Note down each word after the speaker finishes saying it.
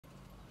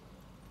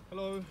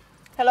Hello.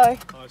 Hello.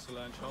 Hi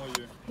Solange, how are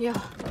you? Yeah,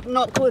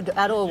 not good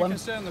at all. You can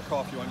stay in the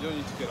car if you want, you don't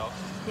need to get out.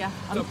 Yeah,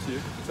 It's up to you.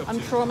 It's up I'm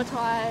to you.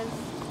 traumatised.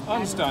 I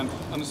understand.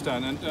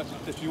 And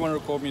if you want to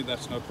record me,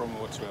 that's no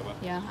problem whatsoever.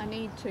 Yeah, I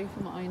need to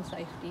for my own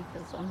safety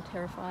because I'm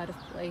terrified of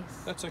police.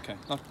 That's okay.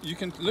 You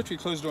can literally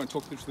close the door and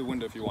talk through the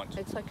window if you want.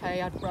 It's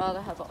okay, I'd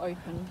rather have it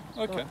open.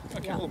 Okay,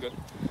 yeah. all good.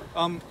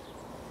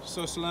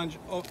 So Solange,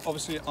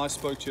 obviously I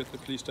spoke to you at the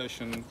police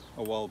station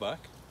a while back.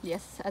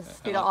 Yes,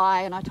 as did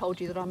I, and I told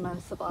you that I'm a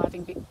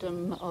surviving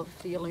victim of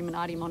the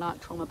Illuminati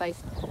monarch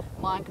trauma-based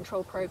mind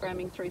control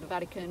programming through the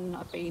Vatican.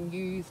 I've been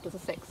used as a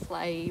sex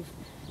slave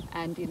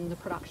and in the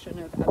production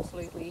of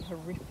absolutely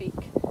horrific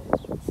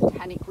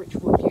satanic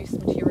ritual abuse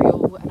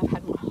material, and I've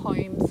had my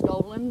home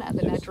stolen at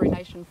the Nadgeri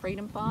Nation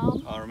Freedom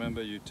Farm. I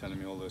remember you telling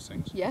me all those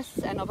things. Yes,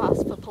 and I've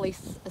asked for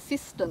police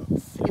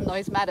assistance in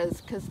those matters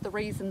because the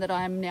reason that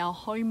I am now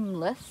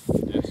homeless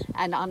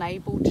and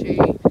unable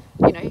to,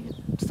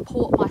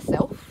 support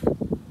myself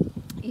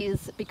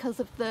is because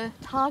of the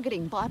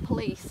targeting by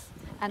police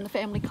and the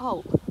family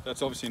cult.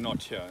 That's obviously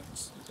not here,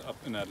 it's up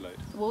in Adelaide.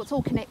 Well, it's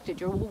all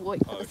connected, you all work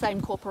for the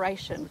same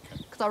corporation.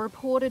 Because I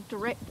reported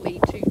directly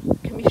to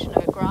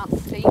Commissioner Grant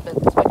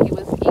Stevens when he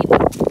was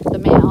in the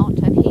Mount,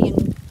 and he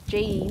and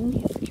Jean,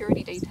 his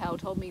security detail,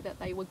 told me that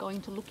they were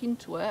going to look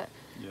into it,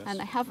 and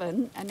they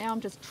haven't, and now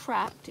I'm just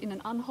trapped in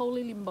an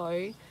unholy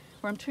limbo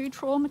where I'm too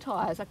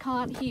traumatised, I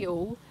can't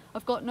heal,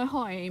 I've got no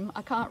home,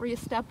 I can't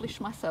re-establish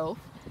myself,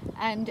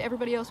 and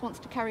everybody else wants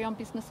to carry on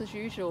business as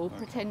usual,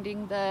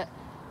 pretending that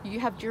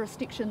you have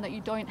jurisdiction that you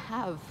don't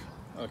have.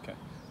 Okay.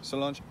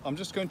 Solange, I'm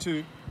just going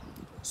to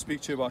speak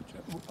to you about,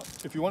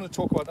 if you want to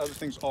talk about other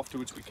things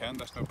afterwards we can,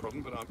 that's no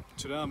problem, but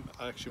today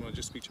I actually want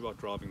to just speak to you about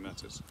driving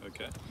matters,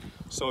 okay?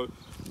 So,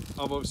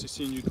 I've obviously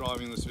seen you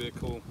driving this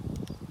vehicle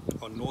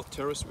on North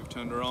Terrace, we've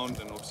turned around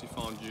and obviously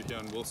found you here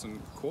in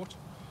Wilson Court.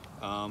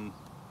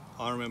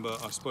 I remember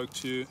I spoke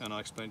to you and I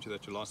explained to you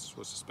that your license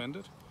was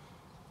suspended.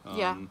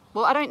 Yeah,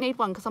 well I don't need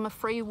one because I'm a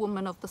free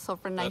woman of the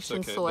sovereign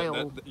nation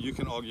soil. You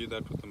can argue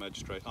that with the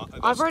magistrate.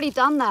 I've already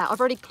done that.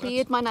 I've already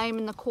cleared my name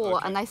in the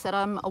court, and they said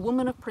I'm a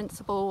woman of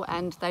principle,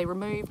 and they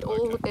removed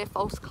all of their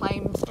false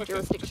claims to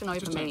jurisdiction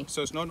over me.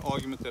 So it's not an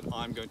argument that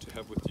I'm going to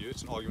have with you,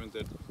 it's an argument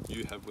that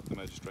you have with the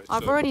magistrate.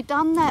 I've already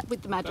done that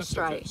with the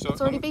magistrate. So it's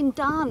already been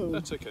done.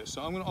 That's okay.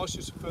 So I'm going to ask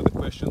you some further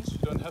questions. You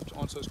don't have to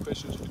answer those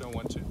questions if you don't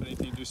want to.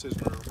 Anything you do says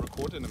we're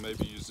recorded and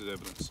maybe use as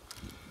evidence.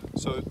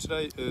 So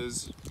today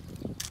is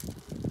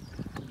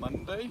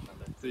Monday,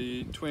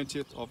 the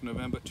 20th of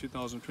November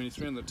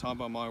 2023, and the time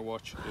by my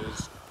watch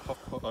is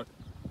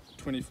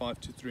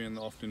 3:25 in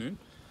the afternoon.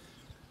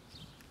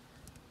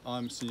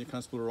 I'm Senior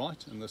Constable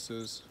Wright, and this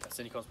is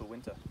Senior Constable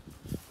Winter.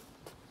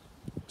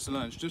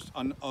 Solange.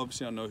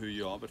 Obviously I know who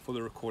you are, but for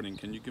the recording,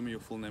 can you give me your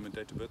full name and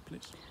date of birth,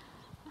 please?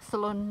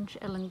 Solange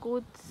Ellen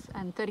Goods,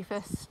 and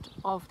 31st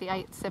of the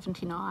 8th,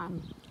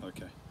 79.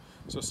 Okay.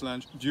 So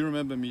Solange, do you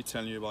remember me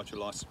telling you about your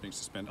license being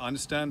suspended? I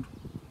understand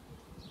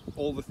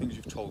all the things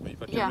you've told me,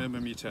 but do you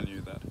remember me telling you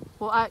that?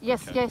 Well,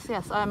 yes.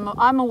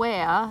 I'm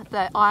aware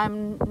that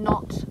I'm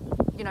not,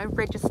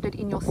 registered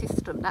in your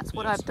system. That's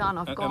what I've done.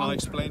 And I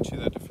explained to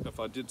you that if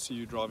I did see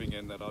you driving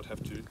in, that I'd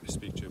have to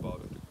speak to you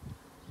about it. Do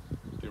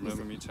you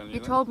remember me telling you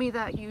that? You told me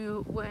that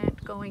you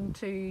weren't going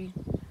to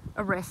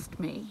arrest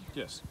me.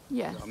 Yes.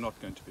 Yes. I'm not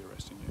going to be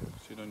arresting you,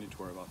 so you don't need to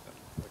worry about that.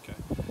 Okay.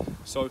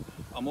 So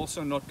I'm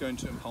also not going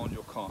to impound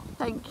your car.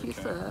 Thank you,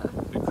 sir.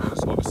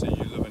 Because obviously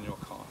you live in your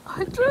car.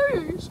 I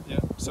do. Yeah.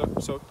 So.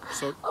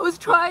 I was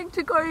trying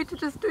to go to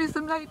just do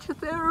some nature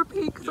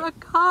therapy because I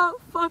can't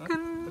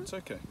fucking. It's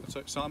okay.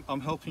 So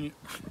I'm helping you.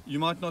 You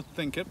might not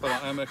think it, but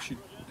I am actually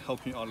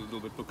helping you out a little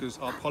bit because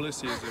our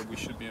policy is that we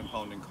should be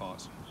impounding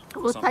cars.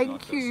 Well,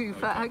 thank you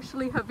for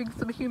actually having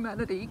some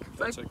humanity.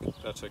 That's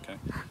okay.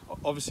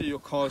 Obviously, your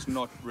car's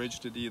not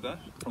registered either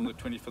from the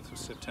 25th of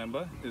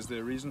September. Is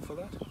there a reason for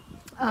that?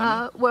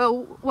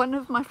 Well, one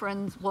of my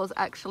friends was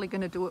actually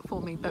going to do it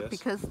for me, but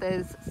because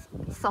there's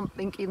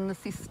something in the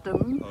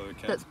system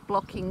that's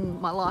blocking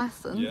my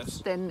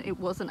license, then it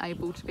wasn't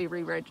able to be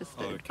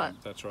re-registered. Okay,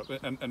 but that's right.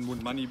 And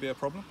would money be a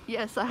problem?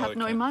 Yes, I have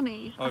no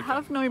money. I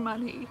have no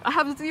money. I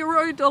have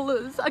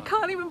 $0. I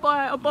can't even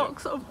buy a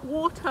box of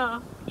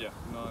water. Yeah,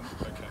 no,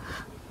 okay.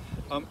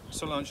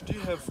 Solange, do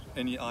you have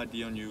any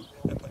ID on you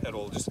at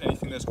all? Just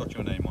anything that's got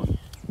your name on?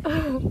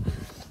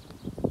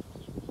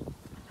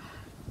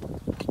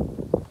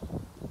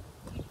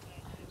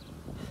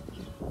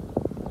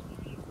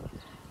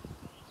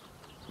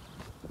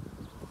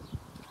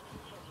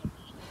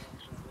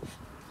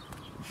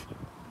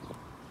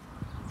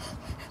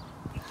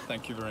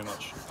 Thank you very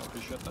much. I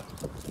appreciate that.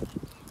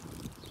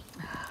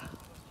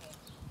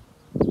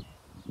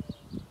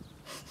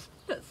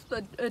 That's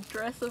the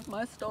address of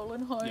my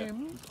stolen home. Yeah.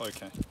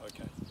 Okay.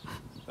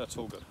 That's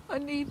all good. I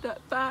need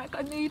that back.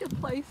 I need a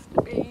place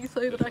to be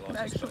so that I can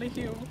actually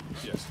heal.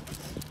 Yes.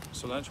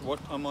 Solange,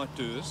 what I might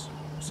do is,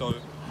 so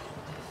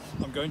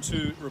I'm going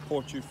to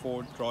report you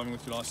for driving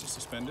with your license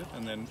suspended,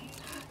 and then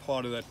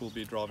part of that will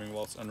be driving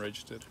whilst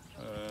unregistered,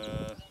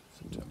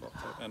 September,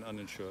 October, and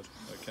uninsured.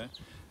 Okay.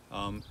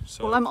 So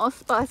Well, I'm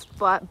auspiced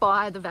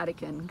by the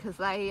Vatican because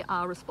they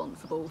are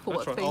responsible for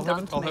what's that's right. been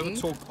done to I'll me.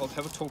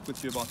 have a talk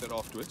with you about that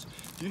afterwards.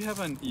 Do you have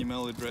an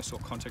email address or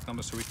contact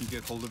number so we can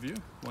get hold of you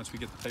once we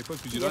get the paperwork?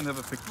 Because you don't have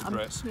a fixed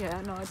address.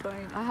 Yeah, no, I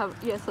don't.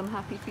 Yes, I'm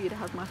happy for you to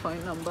have my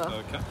phone number.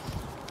 Okay.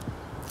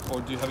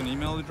 Or do you have an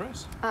email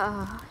address?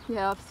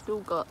 Yeah, I've still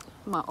got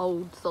my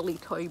old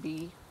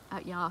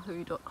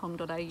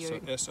sollytoby@yahoo.com.au. So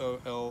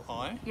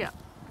SOLI Yeah.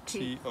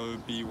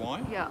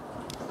 TOBY Yeah.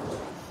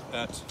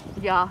 at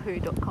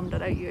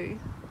yahoo.com.au.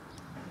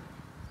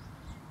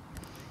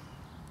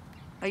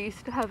 I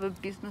used to have a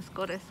business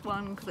goddess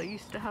one because I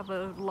used to have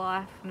a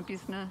life and a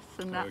business,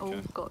 and that all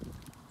Okay. got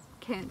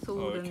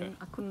cancelled, Okay. and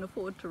I couldn't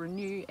afford to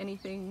renew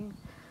anything.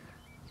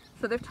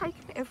 So they've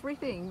taken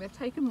everything. They've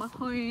taken my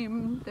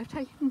home. They've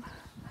taken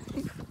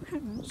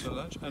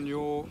Solange. And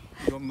your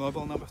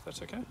mobile number, if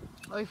that's okay?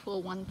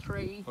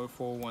 0413.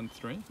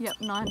 0413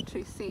 Yep,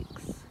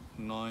 926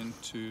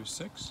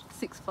 926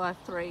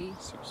 653.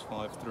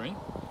 653.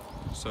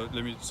 So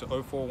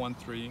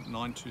 0413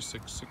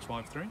 926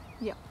 653.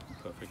 Yep.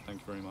 Perfect, thank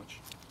you very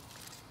much.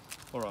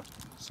 Alright,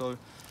 so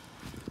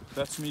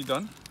that's me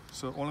done.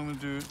 So all I'm going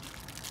to do,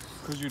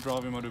 because you're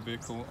driving a motor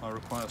vehicle, I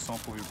require a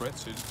sample of your breath,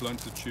 so you just blow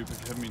into the tube. If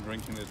you haven't been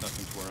drinking, there's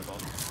nothing to worry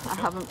about. I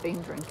haven't been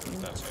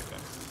drinking. That's okay.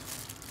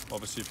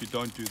 Obviously, if you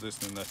don't do this,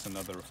 then that's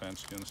another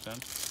offence, do you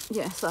understand?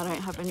 Yes, I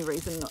don't have any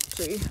reason not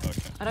to.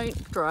 Okay. I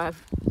don't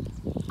drive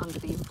under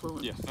the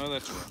influence. Yeah, no,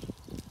 that's all right.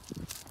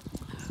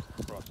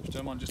 Right, if you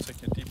don't mind just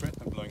taking a deep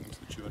breath and blowing into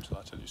the tube until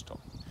I tell you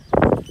stop.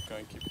 Keep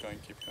going, keep going,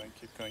 keep going,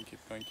 keep going, keep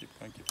going, keep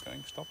going, keep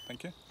going. Stop,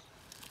 thank you.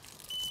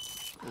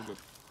 All good.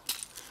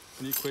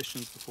 Any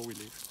questions before we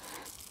leave?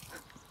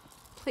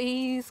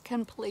 Please,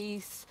 can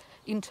police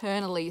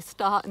internally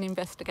start an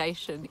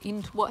investigation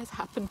into what has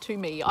happened to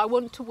me? I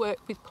want to work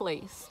with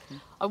police.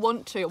 I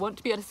want to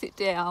be able to sit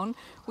down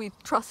with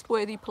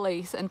trustworthy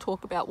police and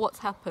talk about what's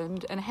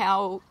happened and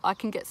how I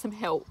can get some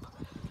help.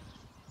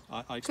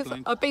 I Because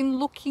explained. I've been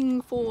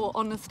looking for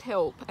honest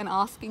help and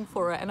asking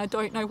for it, and I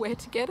don't know where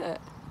to get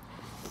it.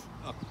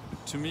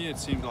 To me, it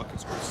seemed like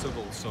it's all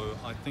civil, so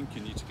I think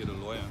you need to get a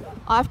lawyer.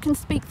 I can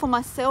speak for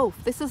myself.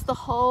 This is the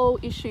whole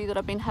issue that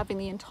I've been having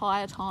the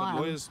entire But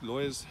time.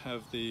 lawyers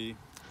have the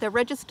They're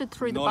registered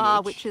through the bar,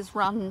 knowledge. which is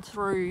run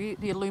through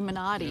the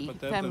Illuminati yeah, but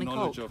they have the family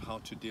knowledge cult. of how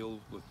to deal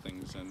with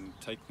things and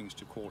take things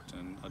to court.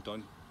 And I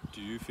don't.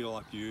 Do you feel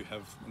like you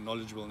have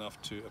knowledgeable enough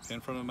to appear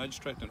in front of a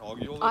magistrate and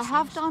argue all this? I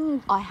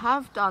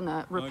have done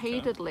it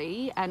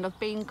repeatedly, and I've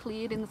been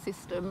cleared in the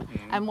system.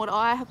 And what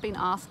I have been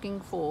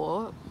asking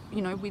for,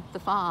 you know, with the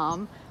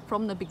farm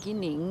from the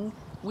beginning,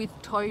 with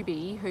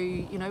Toby, who,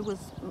 you know, was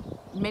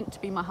meant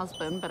to be my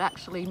husband but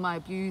actually my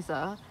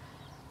abuser,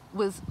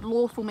 was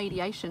lawful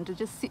mediation, to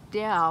just sit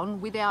down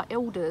with our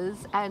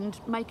elders and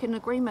make an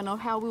agreement on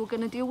how we were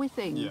going to deal with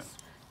things. Yeah.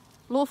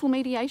 Lawful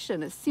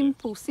mediation is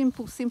simple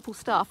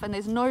stuff, and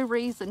there's no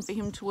reason for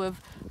him to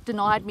have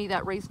denied me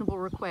that reasonable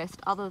request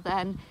other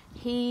than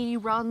he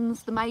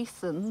runs the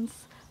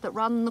Masons that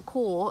run the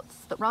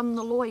courts, that run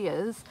the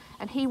lawyers,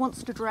 and he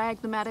wants to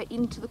drag the matter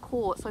into the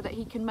court so that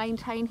he can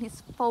maintain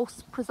his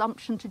false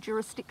presumption to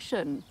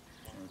jurisdiction.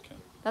 Okay.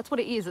 That's what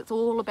it is. It's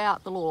all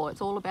about the law. It's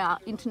all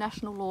about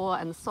international law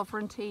and the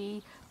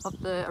sovereignty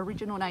of the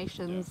original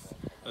nations.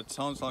 It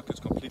sounds like it's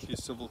completely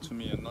civil to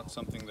me and not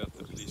something that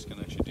the police can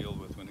actually deal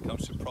with. When it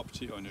comes to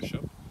property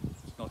ownership,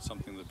 it's not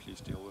something the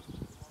police deal with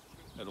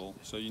at all.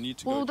 So you need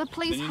to Well, go. the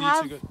police then you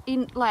have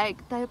need to go,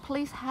 the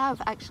police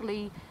have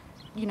actually,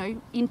 you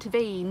know,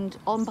 intervened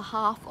on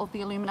behalf of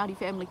the Illuminati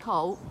family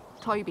cult,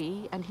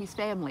 Toby and his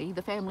family,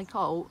 the family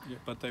cult. yeah,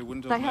 but they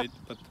wouldn't they have have- made.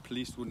 But the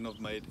police wouldn't have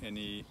made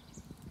any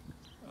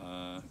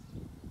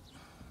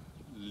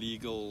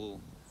legal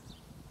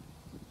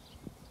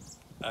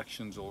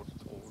actions or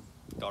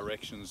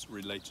directions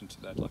relating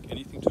to that. Like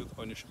anything to do with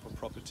ownership of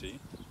property,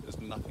 there's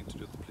nothing to do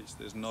with the police.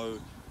 There's no.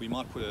 We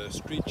might put a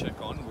street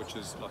check on, which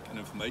is like an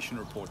information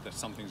report that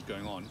something's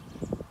going on,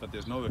 but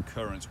there's no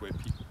occurrence where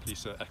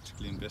police are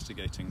actively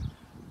investigating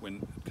when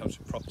it comes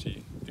to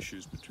property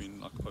issues between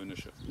like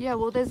ownership. Yeah,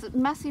 well, there's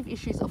massive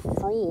issues of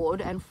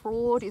fraud, and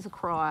fraud is a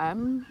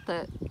crime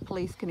that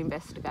police can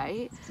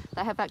investigate.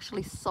 They have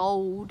actually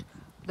sold.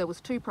 There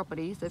was 2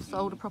 properties. They've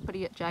sold a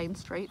property at Jane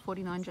Street,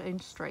 49 Jane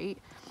Street,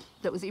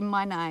 that was in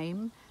my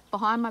name,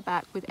 behind my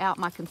back without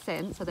my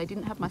consent, so they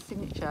didn't have my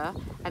signature,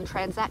 and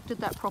transacted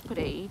that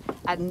property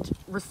and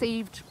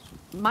received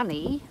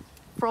money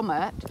from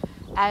it,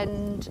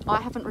 and I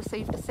haven't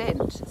received a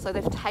cent. So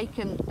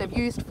they've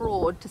used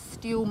fraud to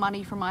steal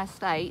money from my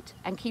estate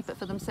and keep it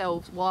for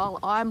themselves while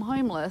I'm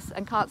homeless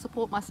and can't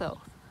support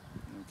myself.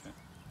 Okay.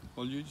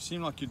 Well, you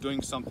seem like you're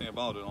doing something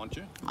about it, aren't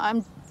you?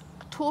 I'm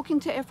talking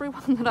to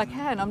everyone that I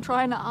can. I'm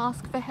trying to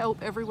ask for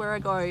help everywhere I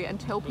go and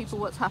tell people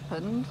what's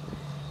happened.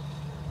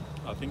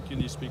 I think you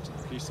need to speak to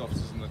the police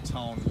officers in the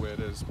town where it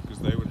is, because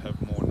they would have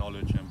more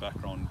knowledge and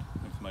background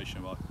information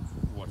about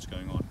what's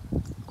going on.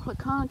 I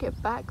can't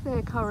get back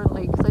there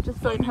currently because I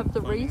just don't have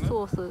the Phoning them?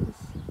 resources.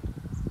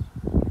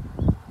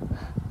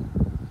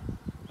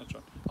 That's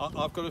right.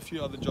 I've got a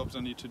few other jobs I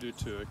need to do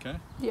too, okay?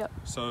 Yep.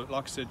 So,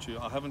 like I said to you,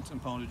 I haven't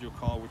impounded your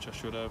car, which I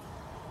should have.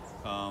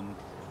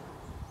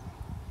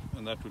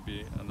 And that would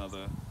be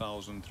another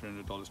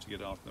 $1,300 to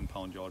get out of the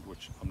impound yard,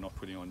 which I'm not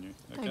putting on you,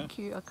 okay? Thank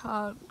you. I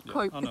can't Yeah,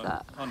 cope I with know,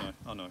 that.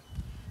 I know.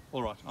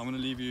 All right, I'm going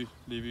to leave you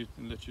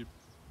and let you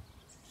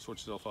sort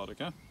yourself out,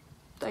 okay?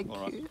 Thank All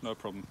right, you. no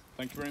problem.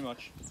 Thank you very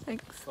much.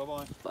 Thanks.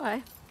 Bye-bye.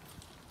 Bye.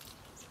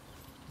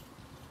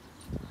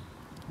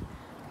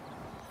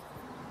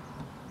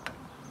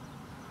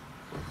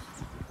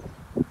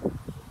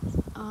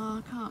 Oh,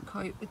 I can't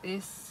cope with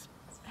this.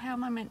 How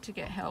am I meant to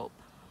get help?